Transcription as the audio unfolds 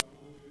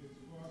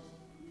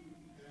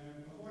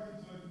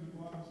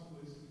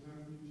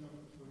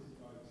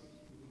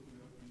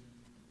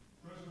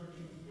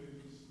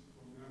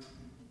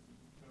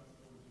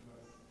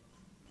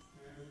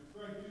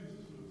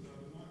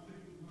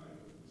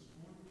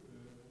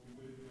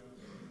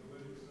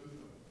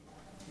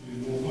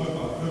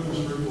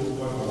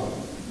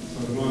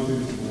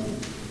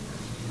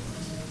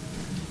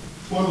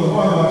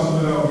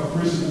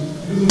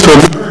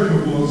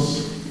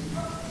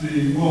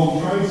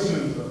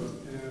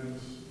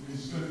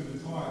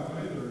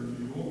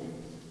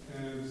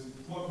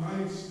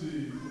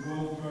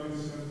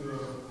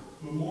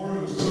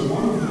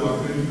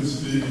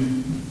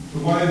the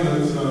way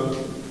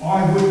that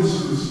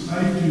eyewitnesses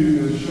take you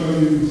and show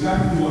you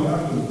exactly what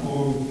happened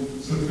on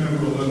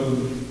September 11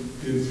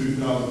 in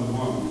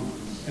 2001.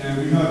 And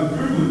we had the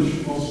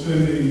privilege of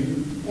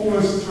spending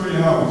almost 3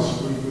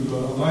 hours with a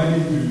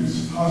lady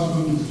whose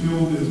husband was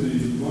killed in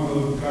the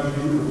 9/11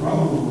 tragedy, her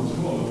brother-in-law as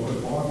well, they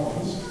were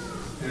firefighters.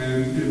 And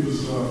it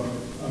was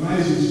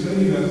amazing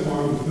spending that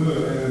time with her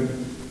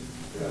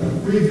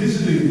and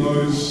revisiting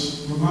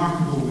those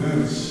remarkable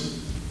events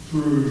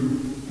through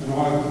an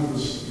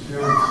eyewitness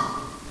account.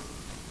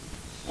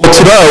 Well,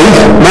 today,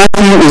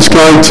 Matthew is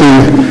going to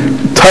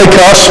take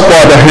us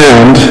by the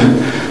hand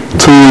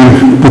to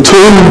the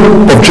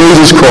tomb of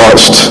Jesus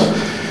Christ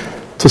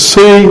to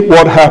see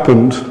what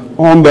happened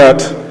on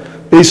that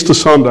Easter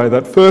Sunday,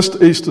 that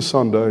first Easter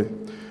Sunday,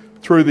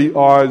 through the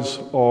eyes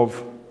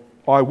of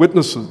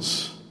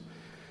eyewitnesses.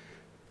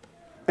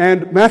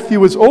 And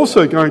Matthew is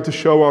also going to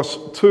show us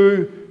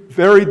 2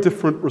 very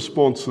different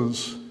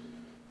responses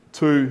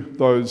to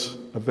those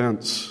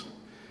events.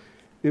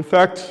 In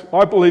fact,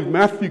 I believe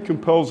Matthew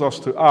compels us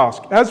to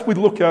ask, as we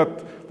look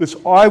at this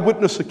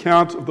eyewitness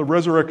account of the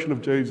resurrection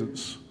of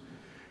Jesus,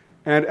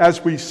 and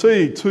as we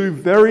see 2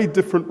 very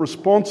different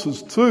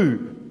responses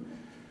to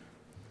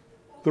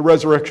the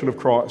resurrection of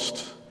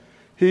Christ,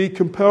 he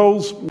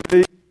compels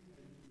me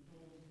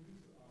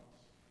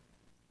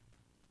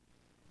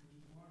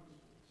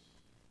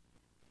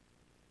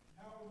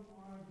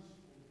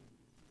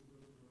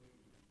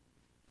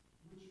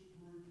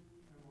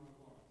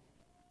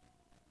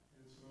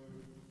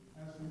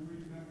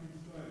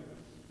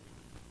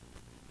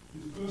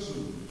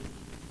person.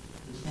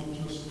 It's not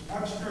just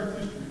abstract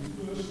history,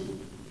 it's personal.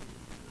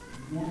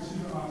 He wants you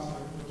to ask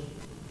that question.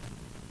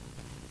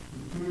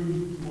 With whom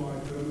do I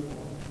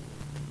identify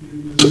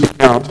in this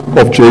account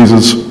of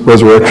Jesus'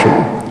 resurrection?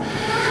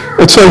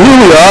 And so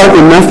here we are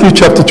in Matthew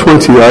chapter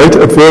 28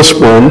 at verse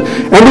 1,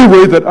 and we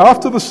read that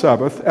after the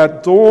Sabbath,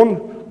 at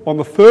dawn on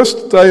the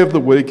first day of the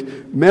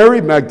week,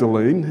 Mary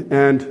Magdalene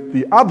and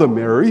the other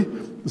Mary,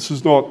 this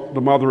is not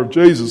the mother of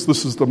Jesus,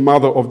 this is the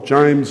mother of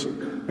James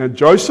and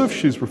Joseph,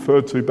 she's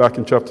referred to back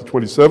in chapter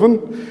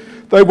 27,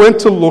 they went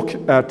to look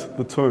at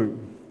the tomb.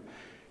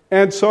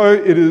 And so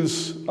it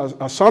is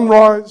a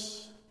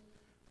sunrise.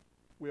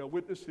 We are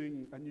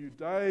witnessing a new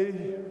day,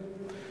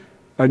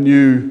 a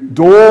new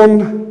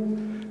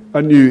dawn,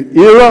 a new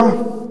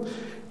era.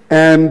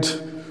 And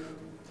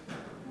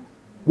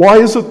why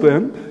is it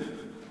then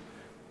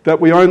that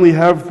we only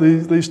have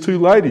these 2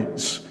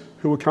 ladies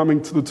who are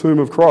coming to the tomb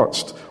of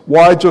Christ?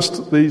 Why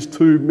just these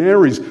 2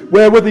 Marys?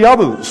 Where were the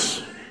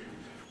others?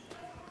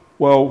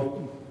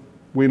 Well,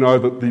 we know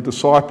that the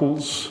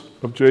disciples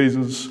of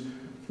Jesus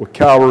were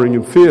cowering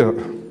in fear.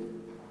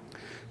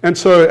 And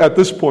so at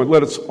this point,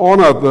 let us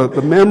honour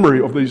the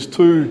memory of these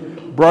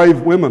 2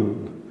 brave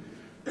women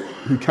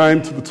who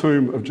came to the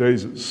tomb of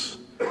Jesus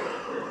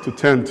to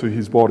tend to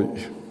his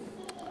body.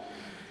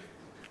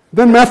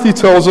 Then Matthew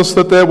tells us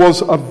that there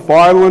was a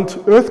violent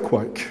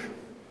earthquake.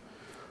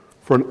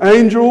 For an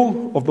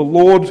angel of the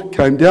Lord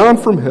came down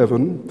from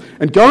heaven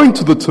and going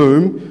to the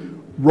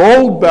tomb,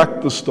 rolled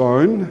back the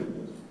stone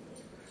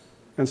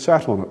and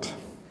sat on it.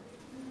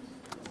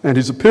 And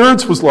his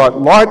appearance was like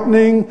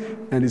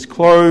lightning, and his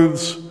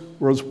clothes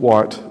were as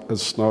white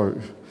as snow.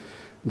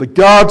 The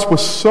guards were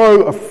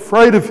so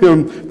afraid of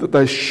him that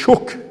they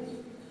shook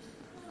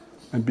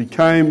and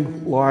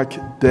became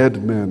like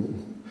dead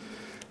men.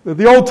 Now,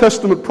 the Old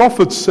Testament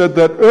prophets said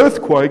that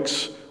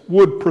earthquakes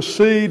would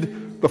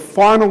precede the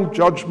final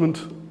judgment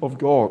of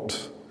God.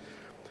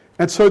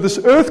 And so this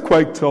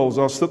earthquake tells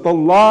us that the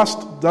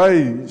last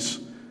days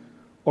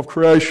of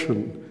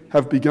creation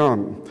have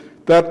begun,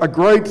 that a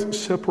great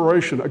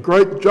separation, a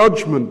great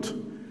judgment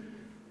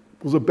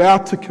was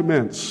about to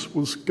commence,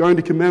 was going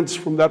to commence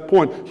from that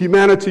point.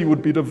 Humanity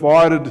would be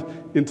divided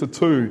into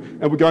 2,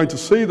 and we're going to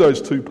see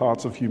those 2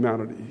 parts of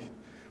humanity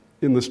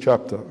in this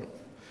chapter.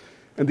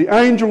 And the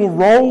angel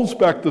rolls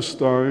back the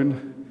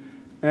stone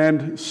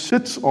and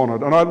sits on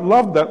it. And I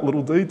love that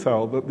little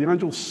detail, that the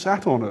angel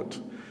sat on it.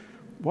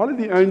 Why did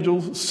the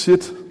angel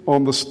sit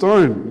on the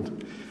stone?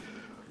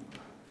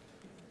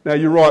 Now,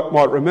 you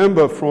might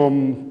remember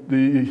from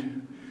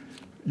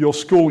your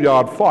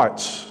schoolyard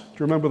fights. Do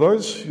you remember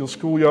those? Your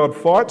schoolyard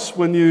fights?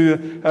 When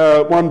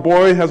one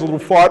boy has a little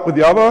fight with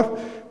the other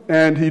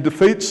and he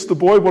defeats the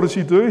boy, what does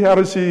he do? How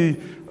does he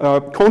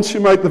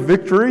consummate the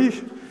victory?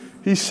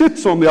 He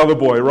sits on the other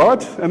boy,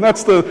 right? And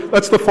that's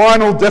the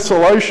final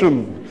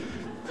desolation.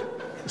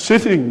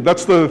 Sitting,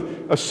 that's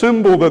a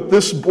symbol that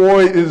this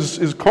boy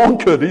is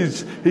conquered.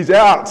 He's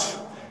out.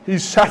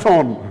 He's sat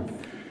on.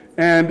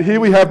 And here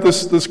we have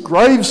this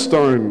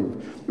gravestone,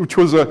 which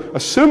was a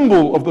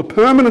symbol of the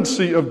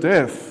permanency of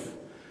death,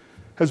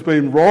 has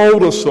been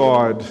rolled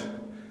aside,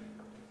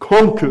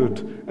 conquered,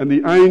 and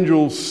the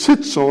angel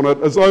sits on it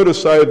as though to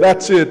say,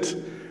 that's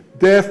it.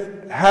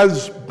 Death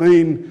has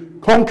been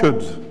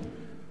conquered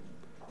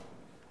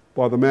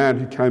by the man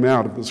who came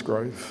out of this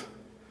grave.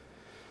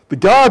 The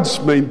guards,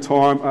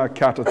 meantime, are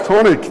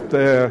catatonic.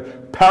 They're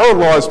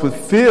paralysed with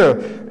fear,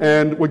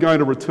 and we're going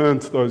to return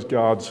to those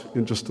guards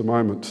in just a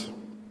moment.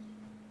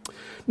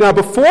 Now,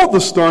 before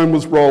the stone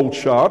was rolled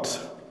shut,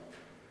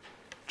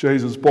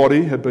 Jesus'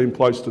 body had been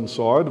placed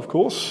inside, of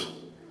course,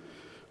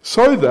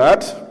 so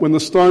that when the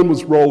stone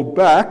was rolled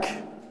back,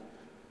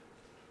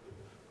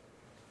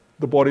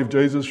 the body of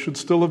Jesus should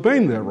still have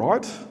been there,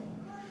 right?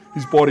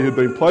 His body had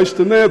been placed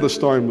in there, the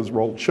stone was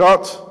rolled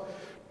shut,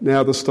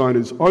 now the stone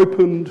is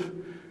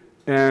opened,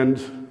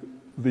 and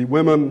the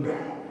women,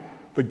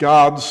 the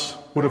guards,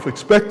 would have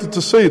expected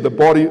to see the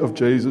body of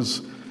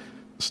Jesus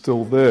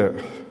still there.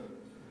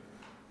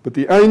 But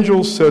the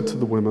angel said to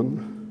the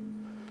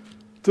women,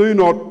 "Do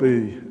not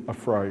be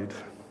afraid,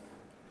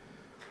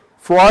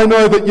 for I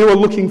know that you are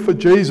looking for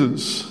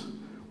Jesus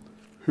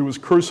who was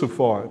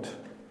crucified.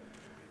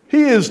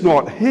 He is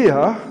not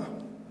here.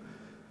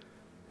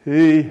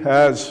 He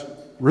has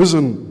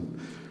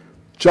risen,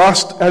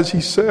 just as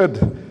he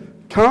said.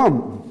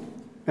 Come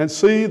and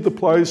see the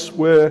place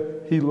where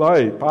he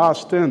lay,"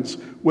 past tense,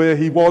 where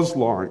he was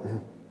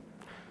lying.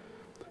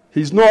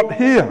 He's not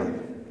here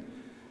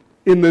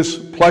in this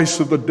place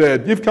of the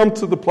dead. You've come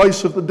to the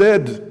place of the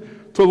dead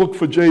to look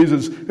for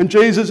Jesus, and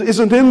Jesus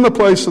isn't in the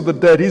place of the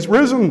dead. He's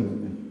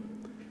risen.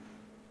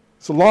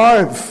 He's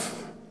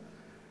alive.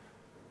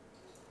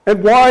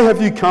 And why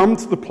have you come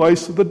to the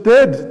place of the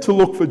dead to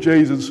look for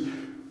Jesus?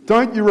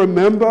 Don't you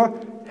remember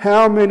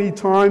how many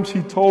times he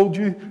told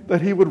you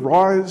that he would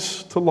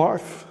rise to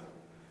life?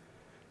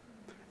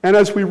 And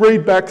as we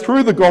read back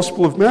through the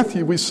Gospel of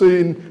Matthew, we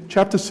see in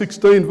chapter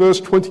 16, verse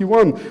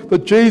 21,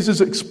 that Jesus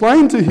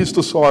explained to his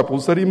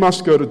disciples that he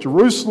must go to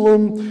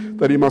Jerusalem,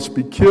 that he must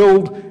be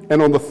killed,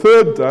 and on the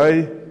third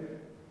day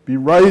be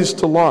raised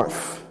to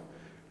life.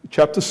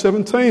 Chapter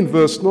 17,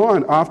 verse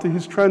 9, after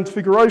his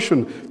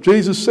transfiguration,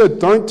 Jesus said,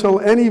 "Don't tell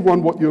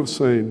anyone what you have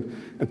seen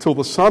until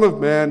the Son of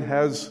Man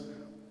has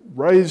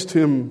raised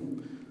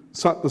him.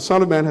 The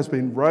Son of Man has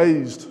been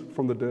raised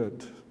from the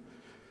dead."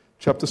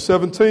 Chapter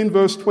 17,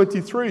 verse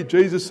 23,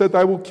 Jesus said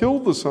they will kill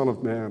the Son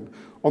of Man.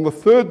 On the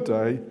third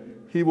day,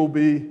 he will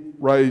be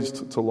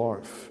raised to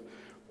life.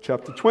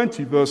 Chapter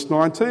 20, verse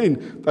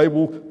 19, they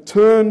will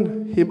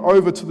turn him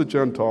over to the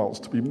Gentiles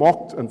to be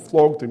mocked and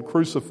flogged and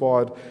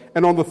crucified.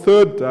 And on the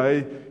third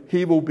day,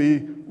 he will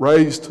be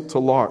raised to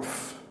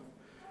life.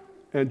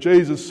 And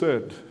Jesus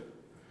said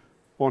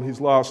on his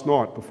last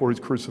night before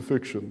his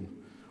crucifixion,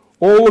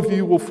 "All of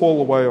you will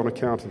fall away on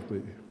account of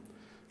me.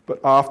 But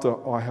after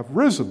I have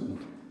risen,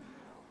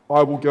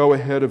 I will go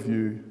ahead of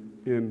you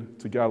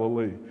into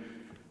Galilee."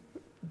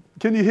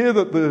 Can you hear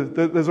that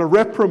there's a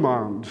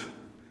reprimand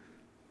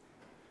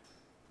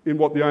in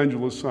what the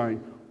angel is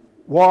saying?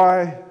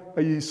 Why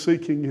are you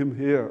seeking him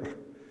here?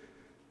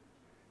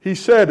 He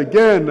said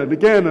again and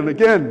again and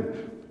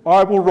again,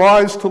 "I will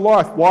rise to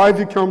life." Why have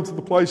you come to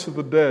the place of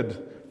the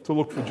dead to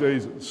look for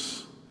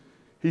Jesus?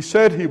 He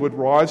said he would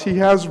rise. He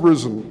has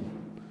risen.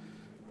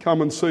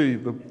 Come and see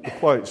the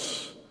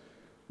place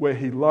where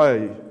he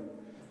lay.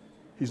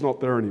 He's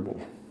not there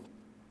anymore.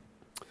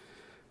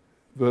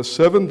 Verse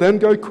 7, "Then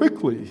go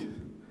quickly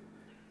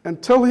and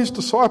tell his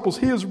disciples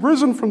he has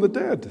risen from the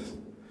dead,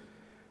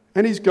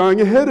 and he's going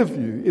ahead of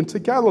you into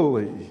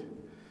Galilee.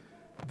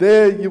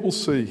 There you will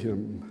see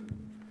him.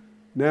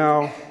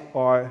 Now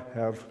I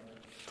have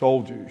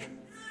told you."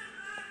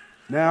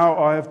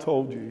 Now I have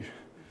told you.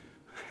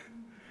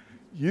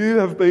 You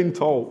have been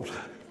told.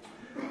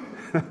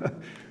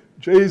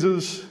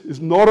 Jesus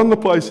is not in the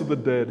place of the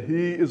dead.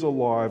 He is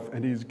alive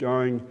and he's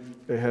going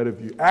ahead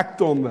of you.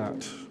 Act on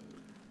that.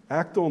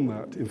 Act on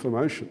that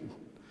information.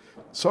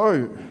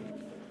 So,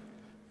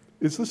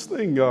 is this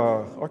thing,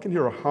 I can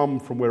hear a hum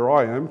from where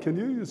I am. Can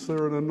you? Is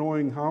there an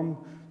annoying hum?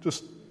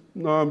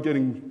 No, I'm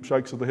getting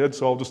shakes of the head,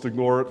 so I'll just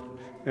ignore it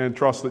and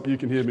trust that you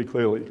can hear me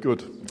clearly.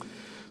 Good.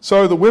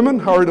 So the women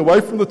hurried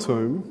away from the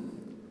tomb,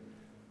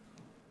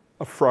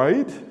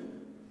 afraid,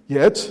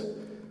 yet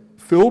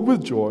filled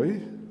with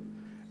joy,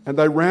 and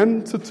they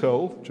ran to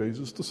tell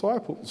Jesus'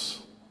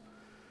 disciples.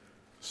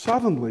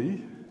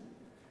 Suddenly,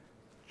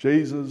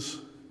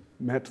 Jesus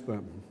met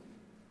them.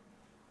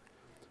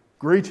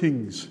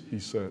 "Greetings," he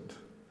said.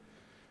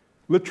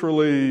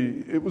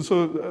 Literally, it was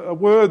a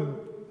word,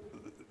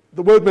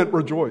 the word meant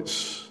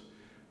rejoice,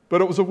 but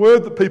it was a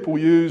word that people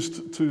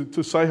used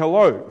to say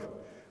hello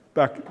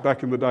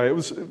back in the day. It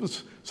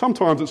was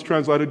sometimes it's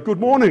translated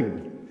good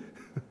morning,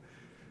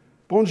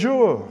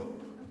 bonjour,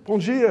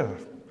 bonjour,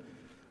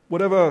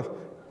 whatever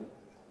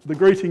the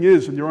greeting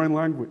is in your own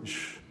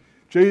language.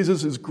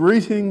 Jesus is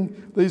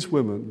greeting these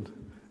women,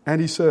 and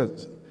he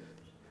says,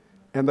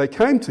 and they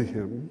came to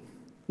him.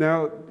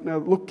 Now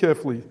look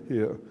carefully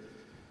here.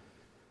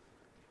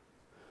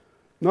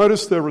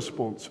 Notice their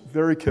response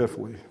very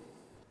carefully.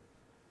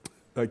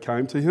 They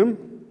came to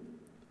him.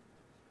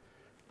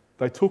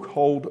 They took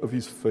hold of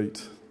his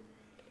feet.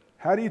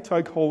 How do you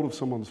take hold of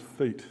someone's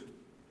feet?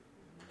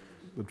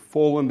 They'd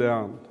fallen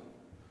down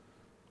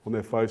on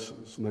their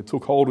faces, and they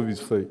took hold of his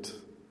feet,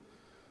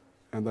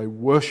 and they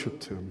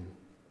worshipped him.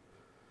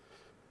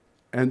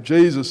 And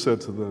Jesus said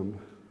to them,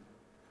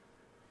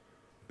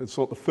 it's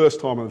not the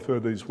first time I've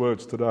heard these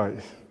words today,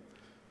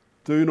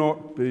 "Do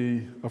not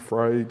be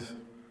afraid.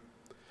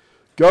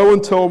 Go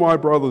and tell my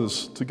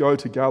brothers to go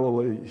to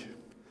Galilee.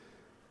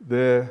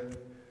 There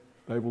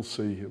they will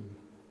see him.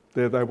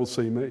 There they will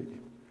see me.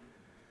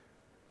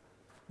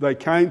 They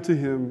came to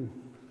him,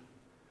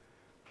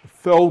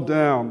 fell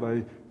down,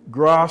 they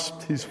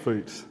grasped his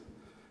feet,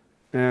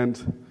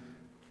 and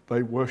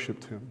they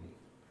worshipped him.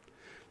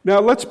 Now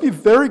let's be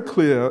very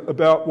clear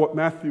about what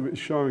Matthew is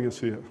showing us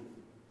here.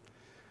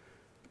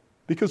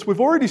 Because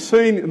we've already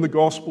seen in the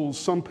Gospels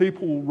some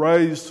people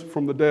raised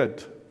from the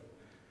dead.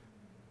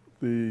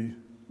 The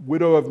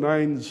widow of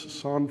Nain's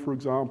son, for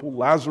example,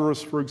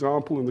 Lazarus, for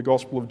example, in the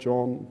Gospel of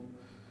John.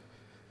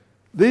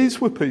 These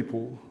were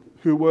people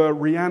who were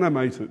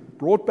reanimated,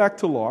 brought back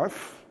to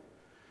life.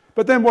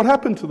 But then what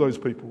happened to those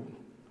people?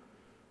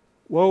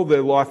 Well,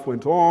 their life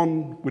went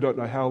on. We don't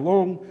know how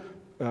long.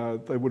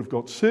 They would have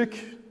got sick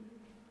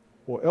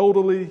or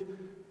elderly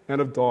and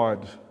have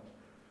died.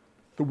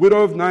 The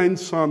widow of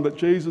Nain's son that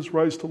Jesus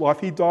raised to life,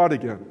 he died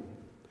again.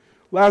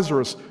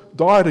 Lazarus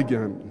died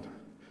again.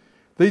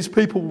 These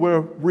people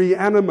were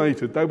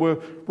reanimated. They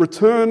were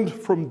returned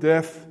from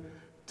death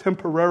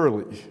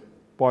temporarily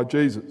by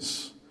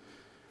Jesus.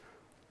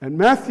 And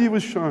Matthew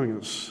is showing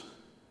us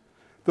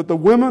that the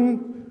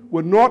women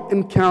were not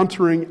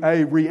encountering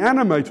a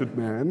reanimated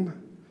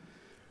man,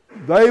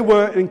 they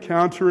were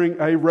encountering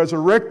a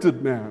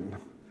resurrected man.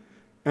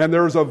 And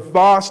there is a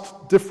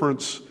vast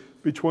difference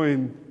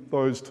between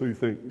those two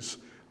things,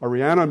 a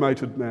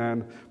reanimated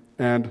man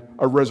and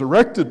a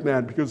resurrected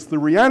man, because the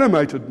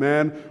reanimated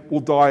man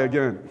will die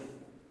again.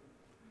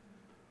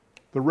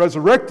 The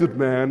resurrected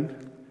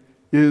man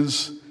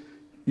is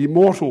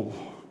immortal.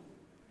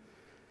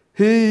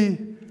 He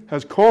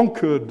has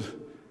conquered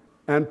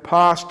and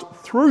passed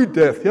through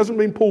death. He hasn't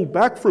been pulled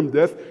back from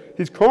death.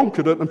 He's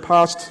conquered it and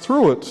passed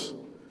through it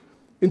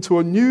into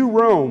a new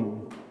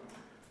realm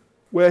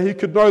where he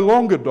could no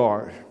longer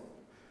die.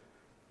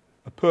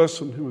 A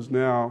person who is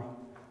now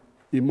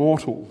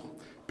immortal.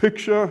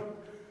 Picture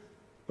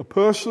a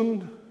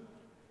person,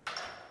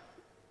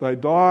 they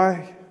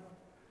die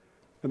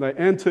and they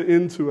enter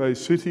into a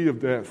city of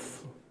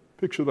death.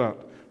 Picture that.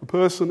 A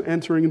person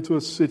entering into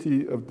a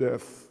city of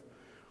death.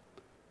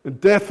 And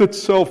death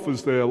itself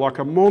is there like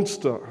a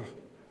monster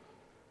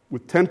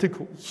with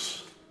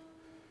tentacles.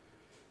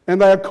 And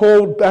they are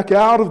called back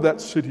out of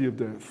that city of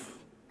death.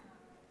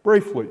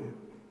 Briefly.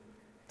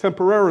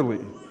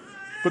 Temporarily.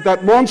 But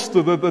that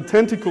monster, the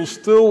tentacles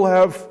still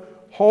have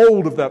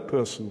hold of that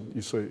person,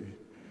 you see.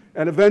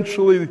 And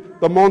eventually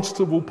the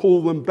monster will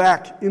pull them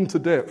back into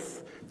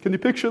death. Can you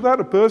picture that?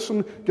 A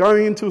person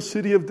going into a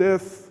city of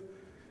death,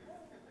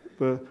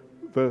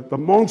 the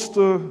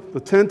monster, the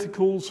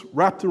tentacles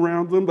wrapped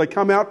around them, they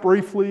come out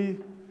briefly,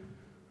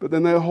 but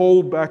then they're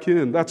hauled back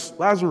in. That's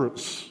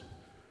Lazarus.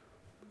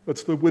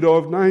 That's the widow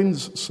of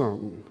Nain's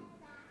son.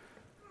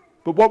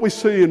 But what we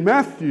see in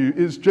Matthew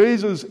is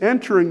Jesus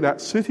entering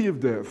that city of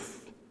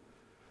death,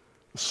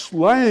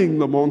 slaying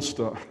the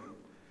monster.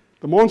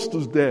 The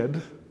monster's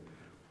dead,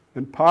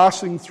 and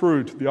passing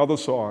through to the other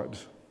side,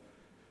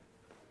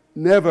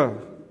 never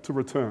to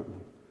return.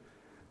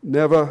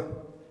 Never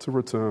to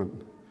return.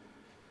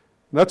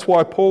 And that's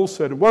why Paul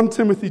said in 1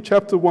 Timothy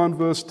chapter 1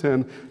 verse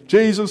 10,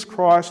 Jesus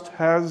Christ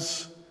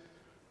has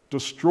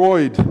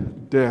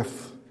destroyed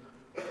death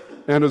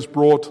and has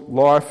brought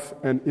life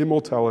and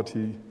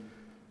immortality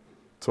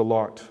to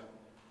light.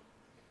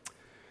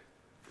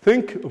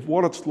 Think of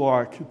what it's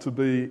like to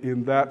be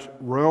in that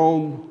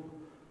realm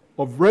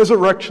of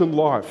resurrection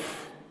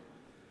life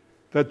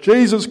that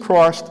Jesus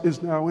Christ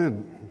is now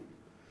in.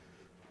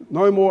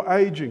 No more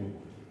aging.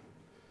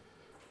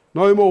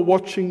 No more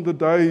watching the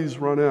days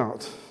run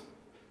out.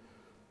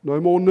 No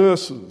more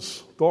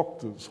nurses,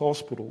 doctors,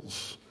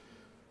 hospitals.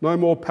 No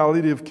more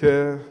palliative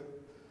care,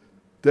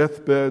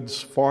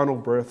 deathbeds, final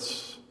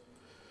breaths.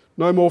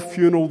 No more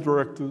funeral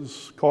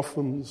directors,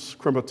 coffins,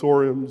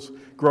 crematoriums,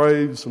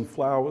 graves and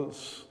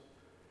flowers.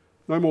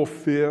 No more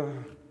fear.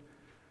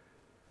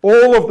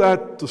 All of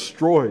that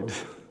destroyed.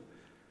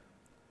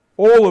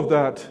 All of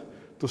that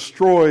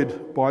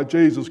destroyed by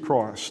Jesus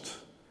Christ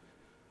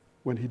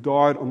when he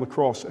died on the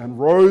cross and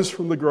rose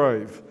from the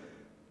grave.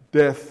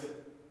 Death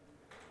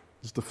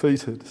is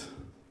defeated.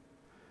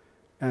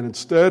 And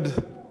instead,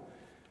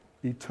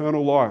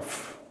 eternal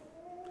life.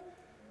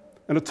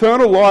 And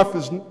eternal life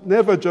is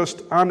never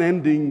just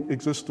unending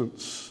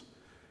existence.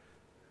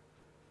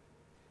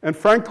 And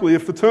frankly,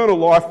 if eternal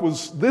life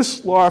was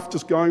this life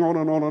just going on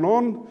and on and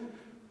on,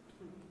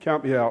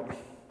 count me out.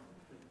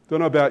 Don't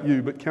know about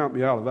you, but count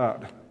me out of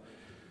that.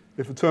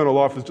 If eternal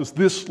life is just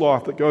this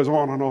life that goes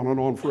on and on and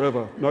on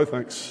forever, no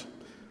thanks.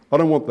 I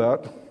don't want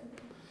that.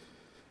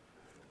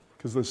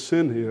 Because there's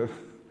sin here,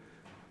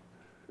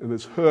 and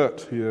there's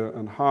hurt here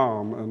and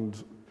harm,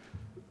 and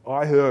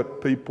I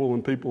hurt people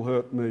and people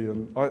hurt me,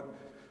 and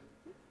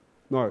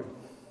no.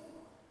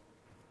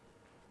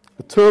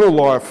 Eternal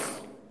life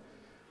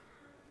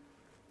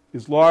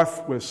is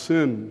life where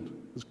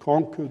sin is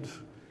conquered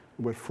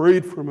and we're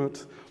freed from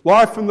it.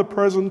 Life in the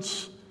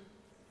presence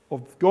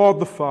of God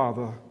the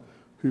Father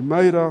who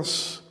made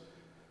us.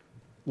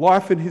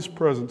 Life in his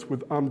presence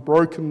with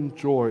unbroken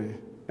joy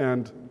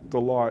and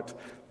delight.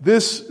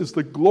 This is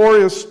the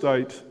glorious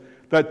state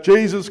that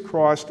Jesus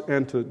Christ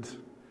entered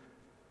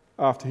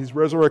after his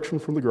resurrection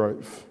from the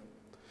grave.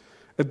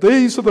 And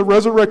these are the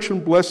resurrection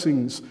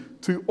blessings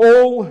to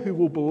all who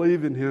will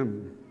believe in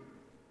him.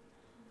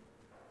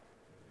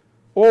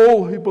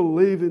 All who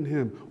believe in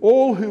him,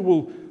 all who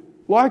will,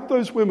 like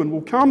those women,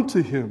 will come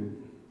to him,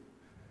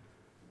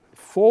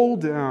 fall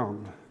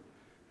down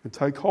and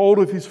take hold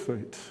of his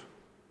feet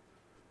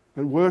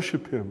and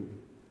worship him.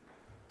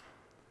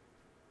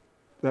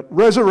 That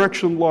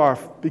resurrection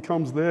life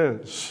becomes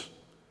theirs.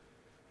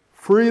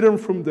 Freedom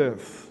from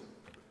death,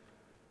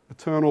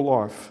 eternal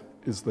life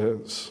is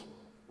theirs.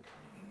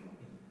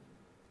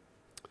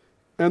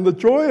 And the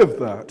joy of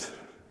that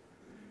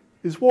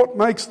is what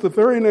makes the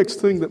very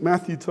next thing that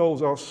Matthew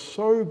tells us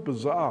so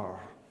bizarre,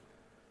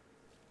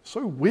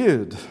 so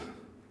weird.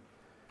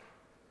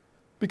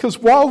 Because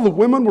while the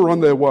women were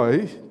on their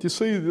way, do you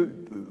see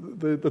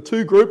the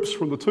two groups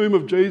from the tomb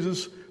of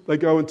Jesus? They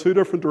go in two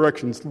different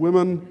directions. The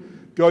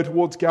women go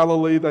towards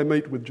Galilee, they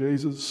meet with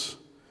Jesus.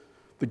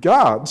 The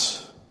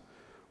guards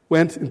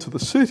went into the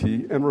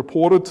city and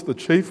reported to the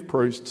chief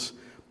priests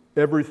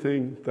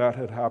everything that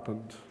had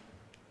happened.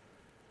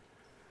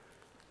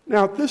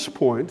 Now at this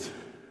point,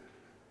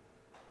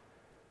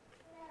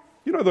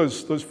 you know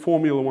those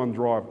Formula One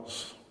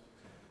drivers?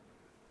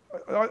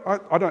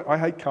 I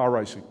hate car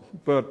racing,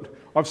 but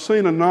I've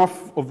seen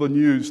enough of the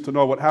news to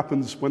know what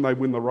happens when they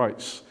win the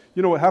race.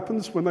 You know what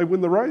happens when they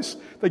win the race?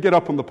 They get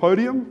up on the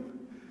podium,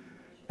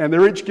 and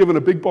they're each given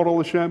a big bottle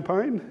of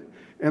champagne,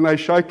 and they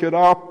shake it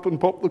up and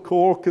pop the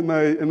cork, and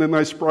then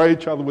they spray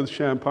each other with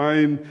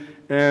champagne,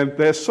 and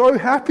they're so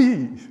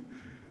happy,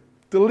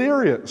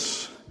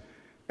 delirious.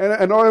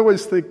 And I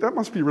always think that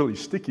must be really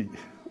sticky,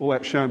 all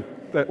that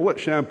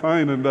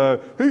champagne, and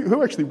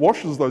who actually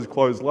washes those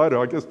clothes later?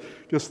 I guess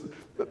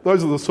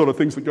those are the sort of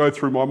things that go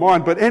through my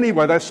mind. But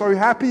anyway, they're so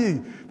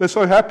happy. They're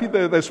so happy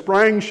they're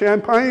spraying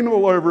champagne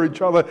all over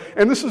each other.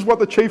 And this is what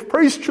the chief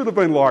priest should have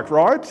been like,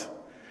 right?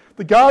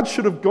 The guards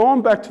should have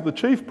gone back to the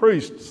chief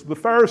priests, the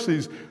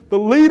Pharisees, the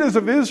leaders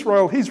of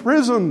Israel. He's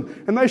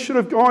risen. And they should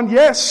have gone,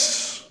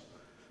 yes.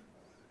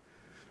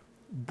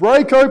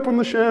 Break open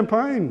the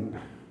champagne.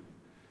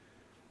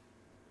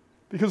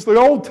 Because the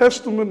Old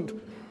Testament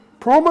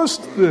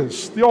promised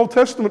this. The Old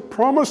Testament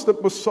promised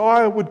that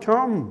Messiah would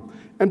come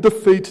and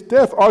defeat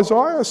death.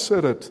 Isaiah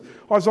said it.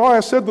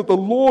 Isaiah said that the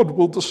Lord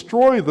will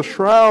destroy the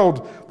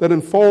shroud that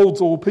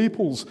enfolds all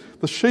peoples,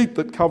 the sheet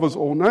that covers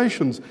all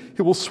nations.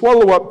 He will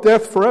swallow up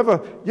death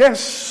forever.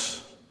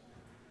 Yes.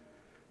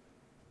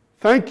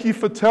 Thank you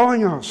for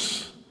telling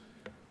us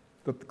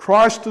that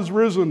Christ has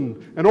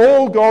risen and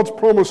all God's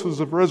promises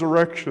of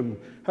resurrection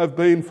have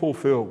been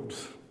fulfilled.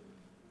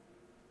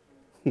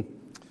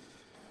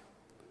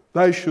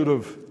 They should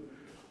have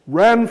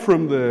ran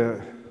from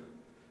there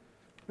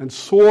and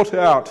sought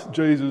out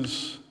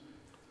Jesus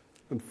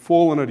and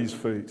fallen at his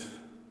feet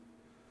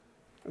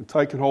and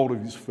taken hold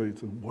of his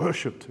feet and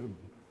worshipped him.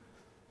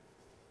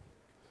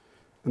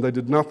 And they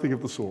did nothing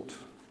of the sort.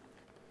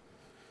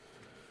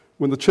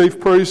 When the chief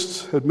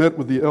priests had met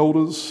with the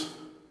elders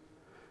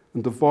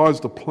and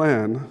devised a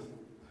plan,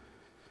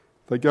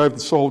 they gave the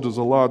soldiers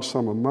a large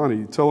sum of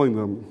money, telling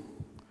them,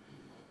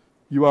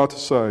 "You are to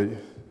say,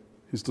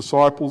 his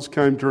disciples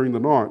came during the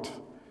night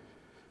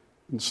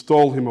and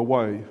stole him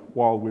away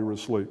while we were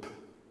asleep.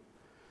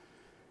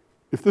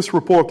 If this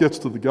report gets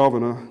to the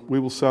governor, we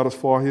will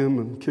satisfy him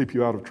and keep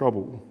you out of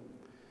trouble."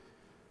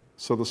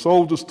 So the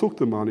soldiers took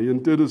the money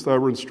and did as they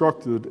were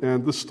instructed,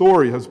 and this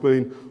story has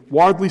been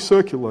widely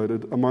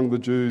circulated among the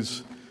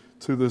Jews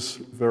to this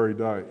very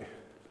day.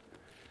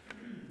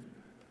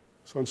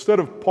 So instead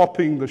of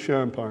popping the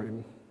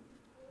champagne,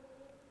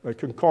 they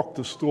concoct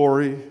a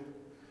story.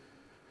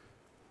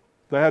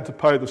 They had to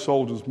pay the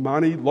soldiers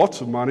money,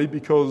 lots of money,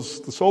 because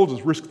the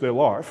soldiers risked their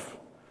life.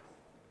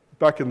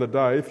 Back in the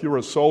day, if you were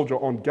a soldier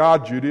on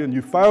guard duty and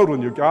you failed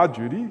on your guard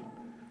duty,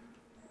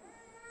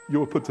 you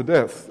were put to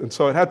death. And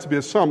so it had to be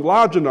a sum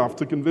large enough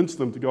to convince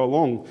them to go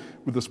along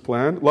with this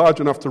plan,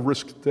 large enough to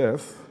risk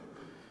death.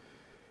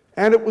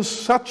 And it was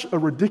such a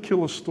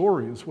ridiculous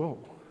story as well.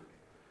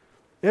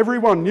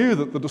 Everyone knew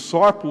that the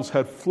disciples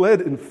had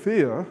fled in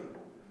fear.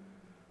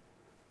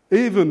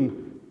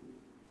 Even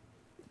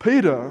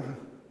Peter,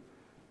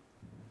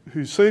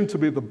 who seemed to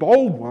be the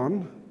bold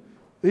one,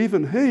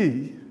 even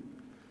he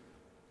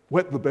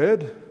wet the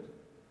bed,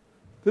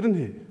 didn't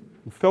he?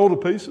 And fell to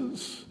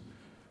pieces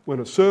when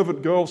a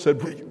servant girl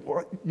said,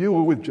 "What, you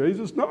were with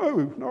Jesus?" No,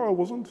 I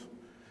wasn't.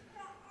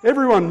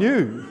 Everyone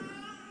knew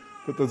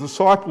that the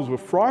disciples were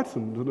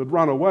frightened and had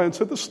run away, and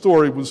so the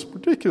story was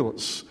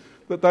ridiculous,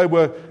 that they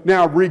were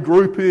now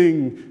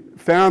regrouping,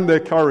 found their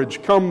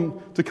courage,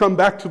 come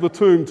back to the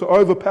tomb, to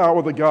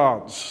overpower the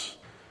guards,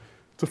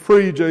 to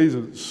free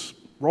Jesus,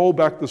 roll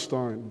back the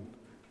stone.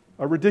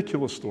 A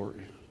ridiculous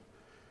story.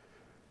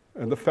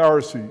 And the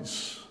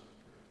Pharisees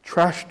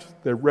trashed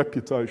their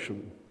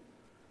reputation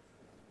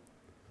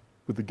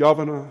with the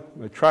governor.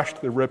 They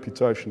trashed their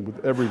reputation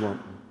with everyone.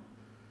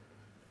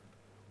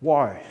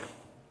 Why?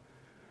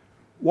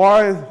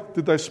 Why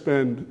did they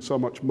spend so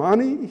much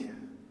money?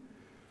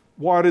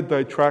 Why did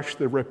they trash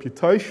their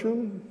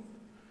reputation?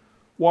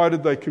 Why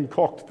did they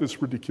concoct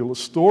this ridiculous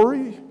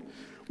story?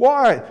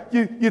 Why?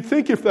 You'd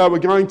think if they were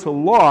going to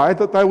lie,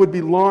 that they would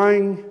be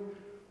lying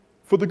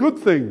for the good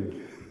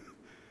thing.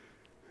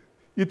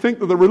 You'd think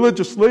that the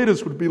religious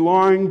leaders would be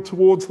lying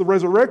towards the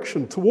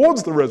resurrection,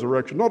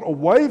 not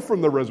away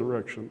from the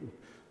resurrection.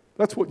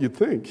 That's what you'd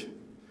think.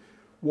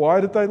 Why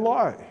did they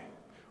lie?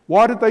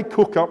 Why did they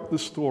cook up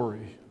this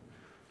story?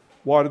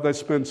 Why did they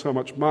spend so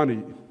much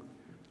money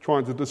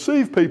trying to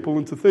deceive people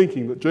into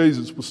thinking that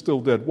Jesus was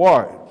still dead?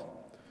 Why?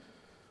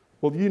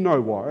 Well, you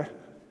know why.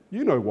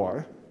 You know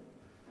why.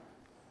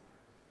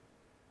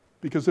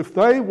 Because if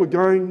they were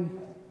going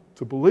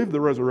to believe the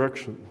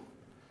resurrection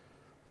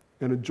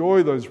and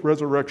enjoy those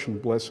resurrection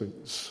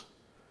blessings,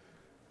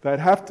 they'd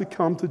have to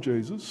come to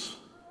Jesus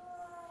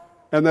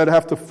and they'd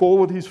have to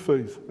fall at his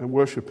feet and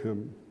worship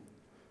him.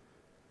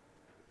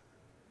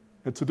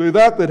 And to do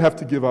that, they'd have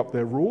to give up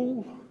their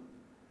rule.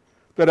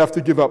 They'd have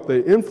to give up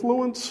their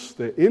influence,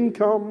 their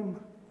income.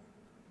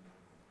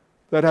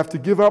 They'd have to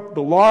give up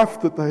the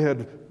life that they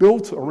had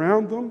built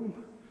around them.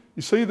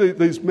 You see,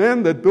 these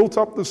men, they'd built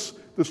up this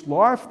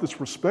life, this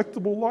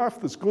respectable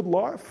life, this good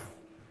life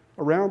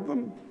around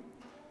them.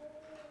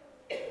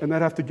 And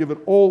they'd have to give it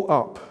all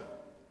up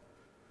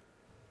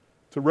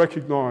to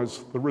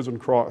recognize the risen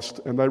Christ,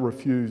 and they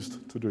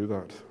refused to do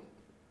that.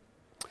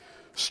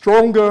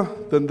 Stronger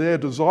than their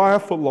desire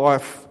for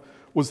life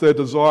was their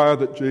desire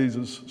that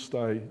Jesus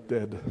stay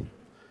dead.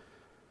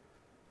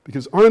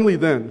 Because only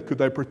then could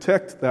they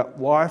protect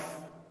that life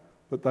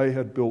that they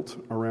had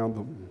built around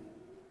them.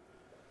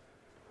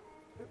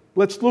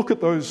 Let's look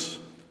at those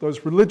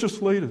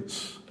religious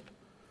leaders.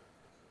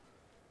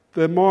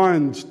 Their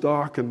minds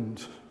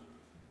darkened,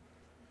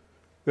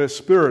 their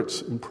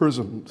spirits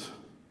imprisoned.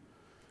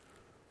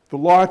 The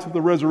light of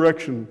the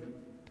resurrection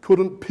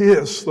couldn't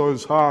pierce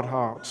those hard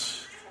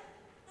hearts,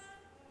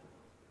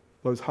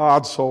 those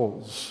hard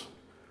souls.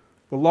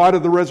 The light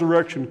of the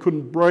resurrection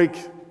couldn't break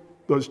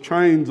those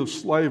chains of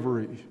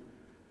slavery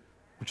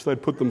which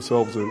they'd put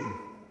themselves in.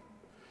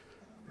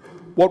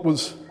 What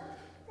was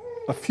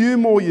a few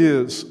more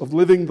years of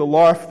living the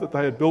life that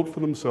they had built for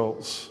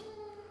themselves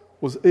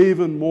was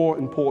even more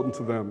important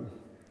to them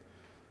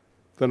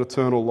than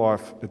eternal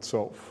life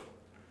itself.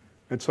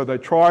 And so they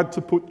tried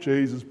to put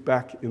Jesus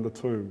back in the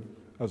tomb,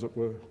 as it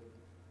were.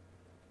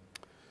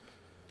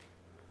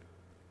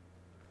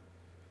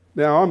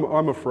 Now,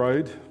 I'm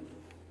afraid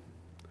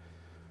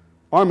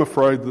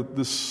that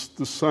the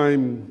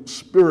same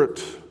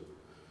spirit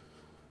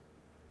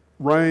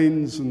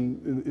reigns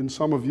in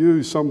some of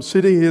you, some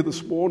sitting here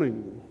this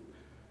morning.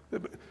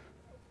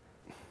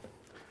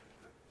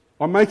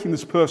 I'm making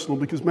this personal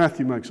because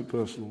Matthew makes it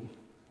personal.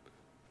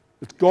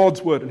 It's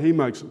God's word and he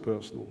makes it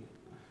personal.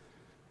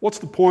 What's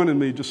the point in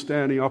me just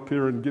standing up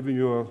here and giving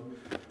you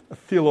a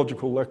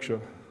theological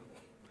lecture?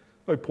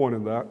 No point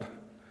in that.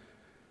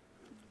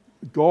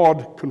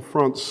 God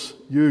confronts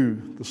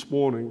you this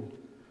morning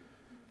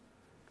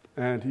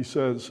and he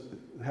says,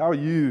 how are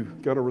you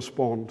going to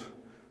respond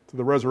to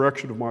the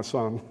resurrection of my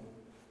son?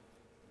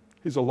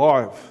 He's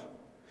alive.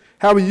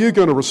 How are you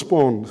going to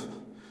respond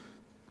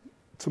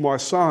to my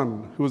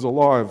son who is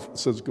alive,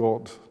 says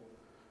God?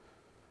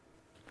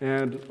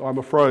 And I'm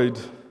afraid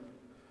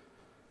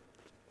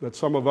that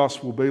some of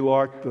us will be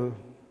like the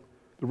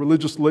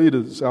religious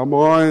leaders, our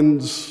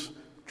minds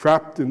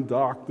trapped in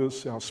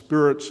darkness, our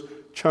spirits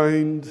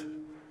chained,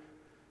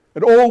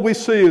 and all we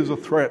see is a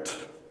threat.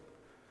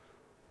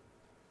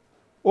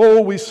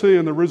 All we see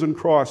in the risen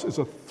Christ is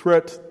a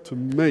threat to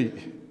me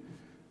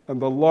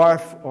and the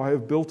life I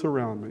have built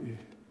around me.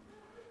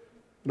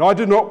 And I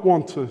do not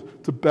want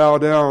to bow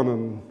down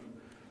and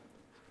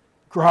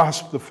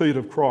grasp the feet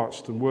of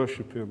Christ and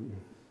worship him.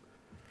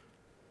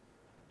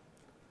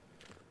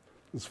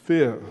 There's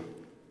fear.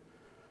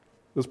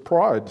 There's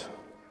pride.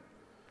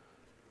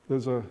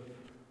 There's a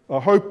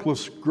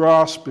hopeless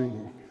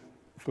grasping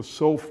for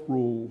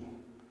self-rule.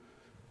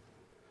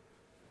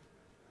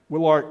 We're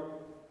like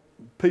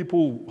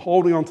people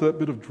holding onto that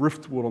bit of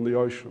driftwood on the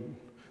ocean.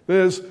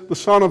 There's the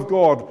Son of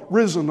God,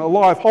 risen,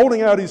 alive,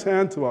 holding out his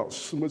hand to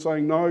us. And we're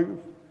saying, no,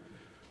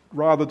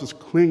 rather just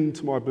cling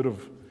to my bit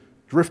of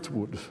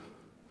driftwood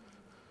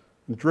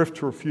and drift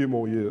for a few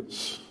more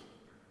years.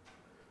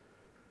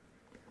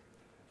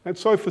 And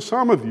so for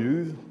some of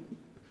you,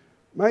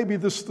 maybe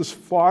this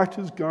fight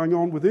is going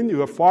on within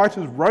you. A fight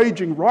is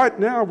raging right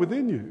now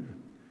within you.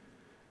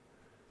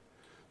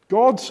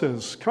 God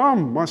says,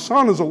 come, my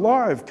son is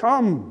alive,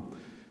 come,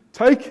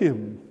 take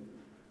him,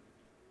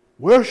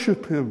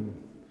 worship him,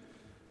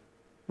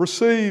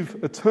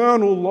 receive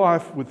eternal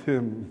life with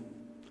him.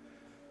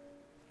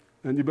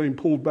 And you're being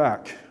pulled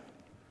back.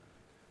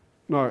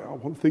 No, I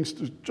want things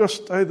to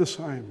just stay the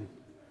same.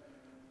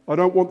 I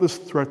don't want this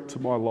threat to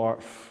my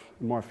life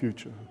and my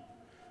future.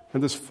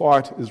 And this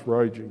fight is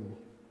raging.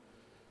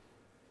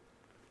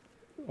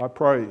 I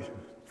pray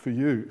for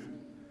you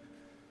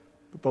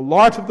that the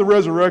light of the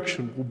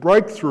resurrection will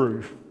break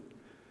through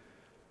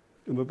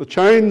and that the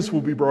chains will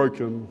be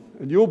broken,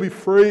 and you'll be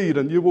freed,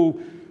 and you will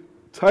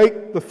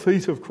take the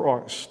feet of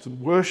Christ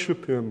and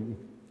worship him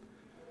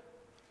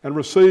and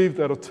receive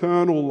that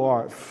eternal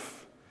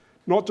life,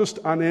 not just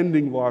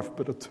unending life,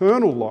 but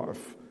eternal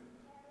life,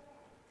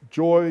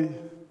 joy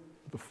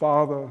with the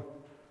Father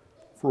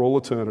for all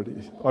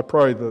eternity. I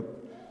pray that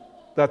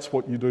that's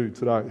what you do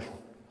today.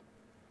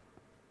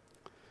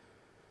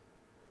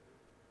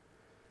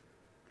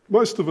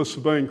 Most of us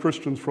have been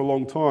Christians for a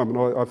long time,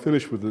 and I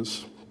finish with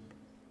this.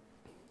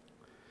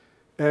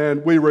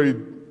 And we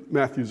read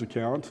Matthew's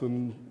account,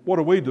 and what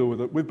do we do with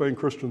it? We've been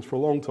Christians for a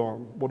long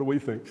time. What do we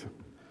think?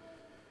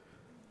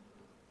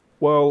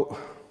 Well,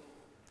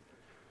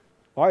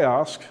 I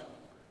ask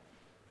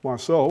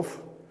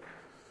myself,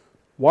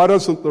 why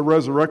doesn't the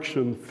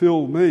resurrection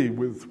fill me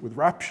with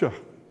rapture?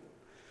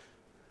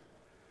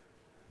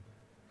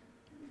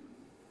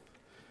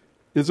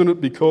 Isn't it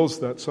because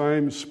that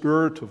same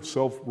spirit of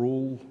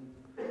self-rule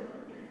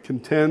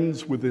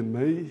contends within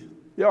me?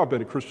 Yeah, I've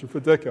been a Christian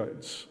for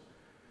decades,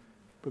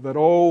 but that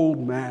old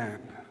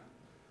man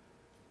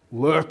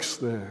lurks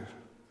there,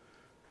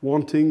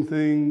 wanting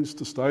things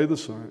to stay the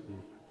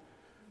same,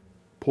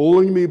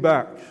 pulling me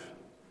back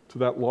to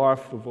that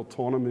life of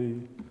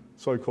autonomy,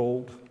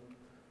 so-called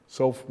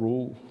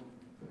self-rule.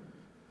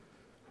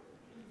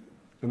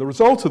 And the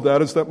result of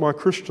that is that my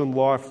Christian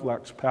life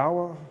lacks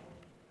power,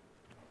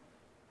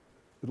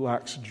 it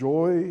lacks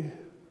joy,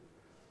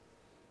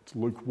 it's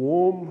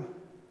lukewarm.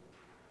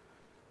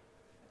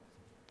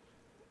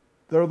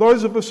 There are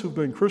those of us who've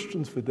been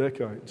Christians for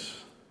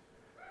decades,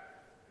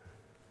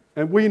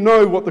 and we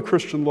know what the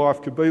Christian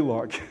life could be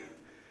like.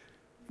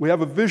 We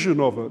have a vision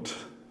of it,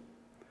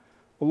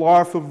 a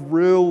life of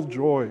real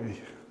joy,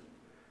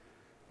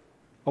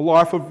 a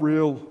life of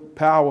real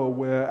power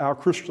where our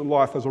Christian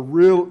life has a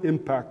real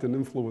impact and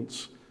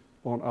influence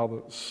on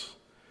others,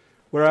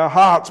 where our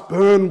hearts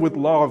burn with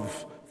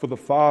love for the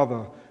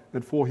Father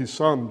and for his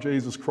Son,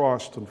 Jesus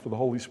Christ, and for the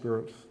Holy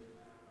Spirit.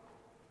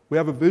 We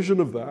have a vision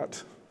of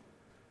that,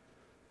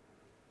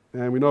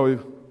 and we know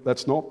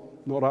that's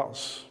not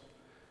us.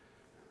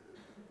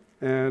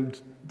 And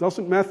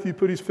doesn't Matthew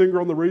put his finger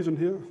on the reason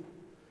here?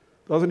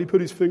 Doesn't he put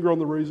his finger on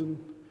the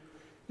reason?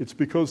 It's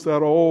because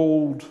that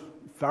old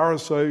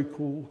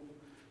Pharisaical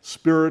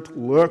spirit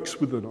lurks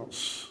within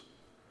us,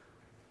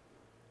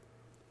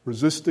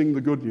 resisting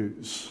the good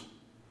news.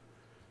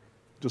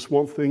 Just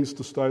want things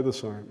to stay the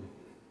same.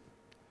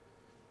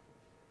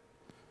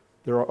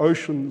 There are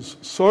oceans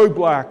so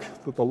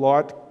black that the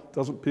light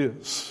doesn't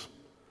pierce.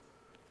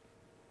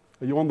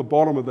 Are you on the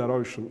bottom of that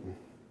ocean,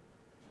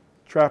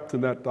 trapped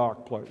in that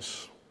dark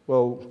place?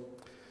 Well,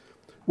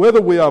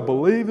 whether we are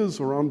believers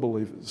or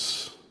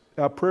unbelievers,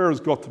 our prayer has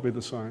got to be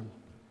the same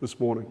this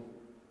morning.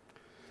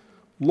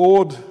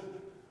 Lord,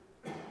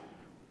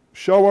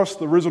 show us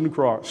the risen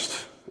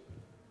Christ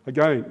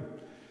again,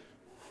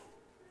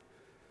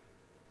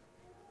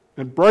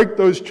 and break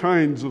those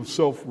chains of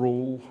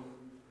self-rule.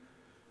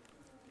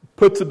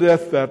 Put to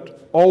death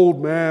that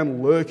old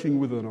man lurking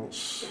within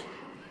us.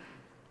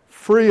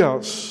 Free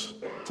us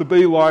to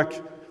be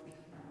like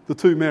the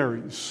two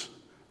Marys.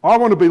 I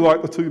want to be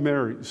like the two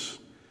Marys,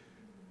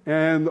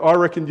 and I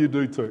reckon you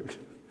do too.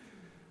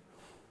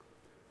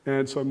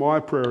 And so my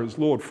prayer is,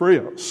 Lord, free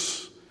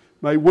us.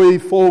 May we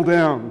fall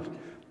down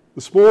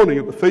this morning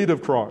at the feet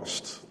of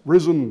Christ,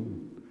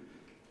 risen,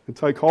 and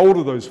take hold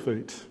of those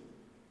feet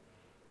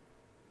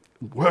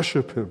and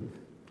worship him.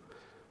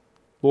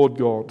 Lord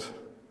God,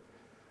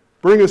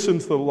 bring us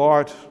into the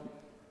light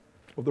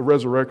of the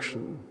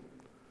resurrection,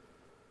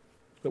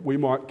 that we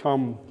might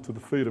come to the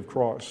feet of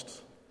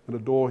Christ and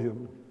adore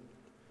him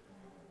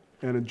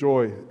and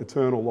enjoy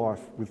eternal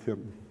life with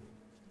him.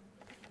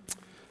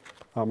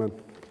 Amen.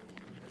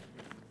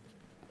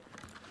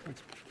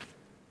 Thanks.